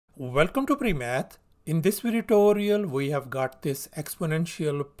Welcome to Premath. In this video tutorial, we have got this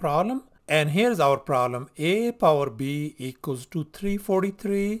exponential problem. And here's our problem. A power b equals to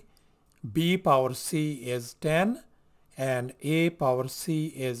 343. B power c is 10. And a power c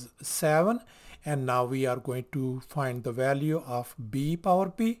is 7. And now we are going to find the value of b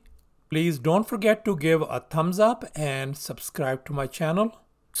power b. Please don't forget to give a thumbs up and subscribe to my channel.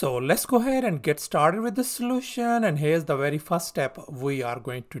 So let's go ahead and get started with the solution, and here's the very first step we are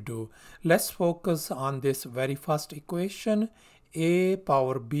going to do. Let's focus on this very first equation. A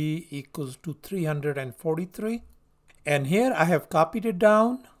power b equals to 343, and here I have copied it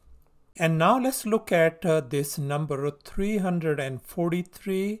down. And now let's look at this number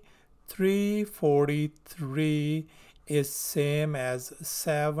 343. 343 is same as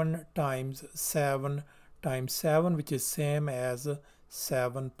 7 times 7 times 7, which is same as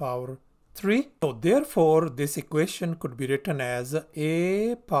 7 power 3. So therefore this equation could be written as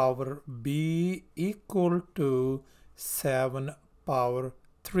a power b equal to 7 power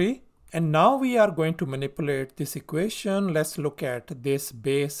 3. And now we are going to manipulate this equation. Let's look at this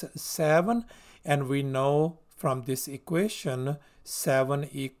base 7, and we know from this equation 7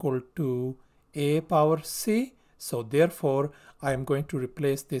 equal to a power c. So therefore I am going to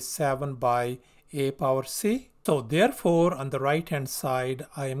replace this 7 by a power c. So therefore on the right hand side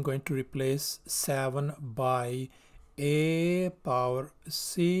I am going to replace 7 by a power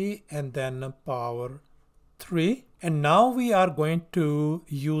c and then power 3. And now we are going to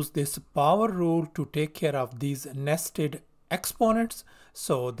use this power rule to take care of these nested exponents.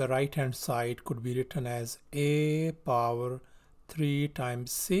 So the right hand side could be written as a power 3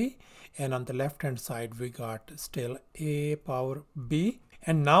 times c, and on the left hand side we got still a power b.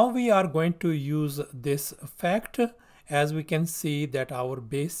 And now we are going to use this fact. As we can see that our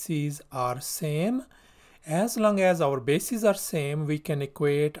bases are same. As long as our bases are same, we can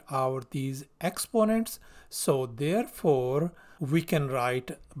equate these exponents. So therefore we can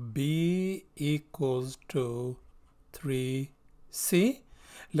write b equals to 3c.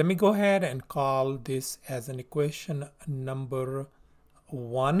 Let me go ahead and call this as an equation number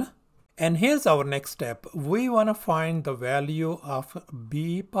 1. And here's our next step. We want to find the value of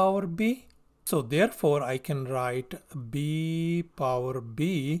b power b. So therefore I can write b power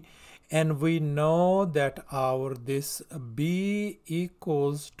b, and we know that this b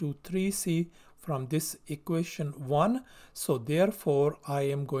equals to 3c from this equation 1. So therefore I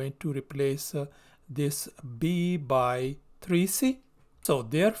am going to replace this b by 3c. So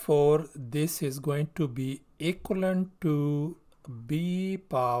therefore this is going to be equivalent to b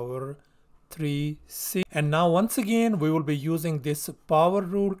power 3c. And now once again we will be using this power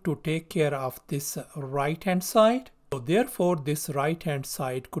rule to take care of this right hand side. So therefore this right hand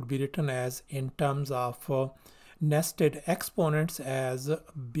side could be written as, in terms of nested exponents, as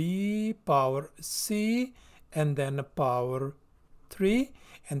b power c and then power 3,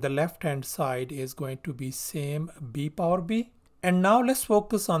 and the left hand side is going to be same b power b. And now let's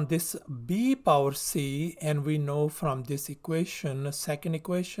focus on this b power c, and we know from this equation, second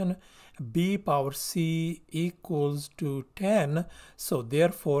equation, b power c equals to 10. So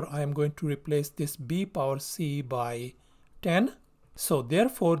therefore I am going to replace this b power c by 10. So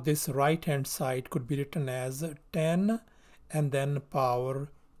therefore this right hand side could be written as 10 and then power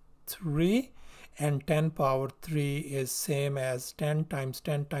 3, and 10 power 3 is same as 10 times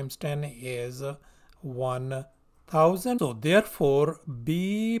 10 times 10 is 1000. So therefore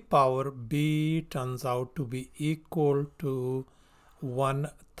b power b turns out to be equal to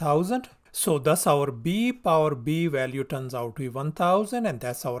 1000. So thus our b power b value turns out to be 1000, and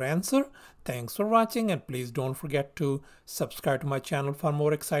that's our answer. Thanks for watching, and please don't forget to subscribe to my channel for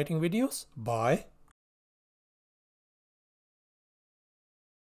more exciting videos. Bye.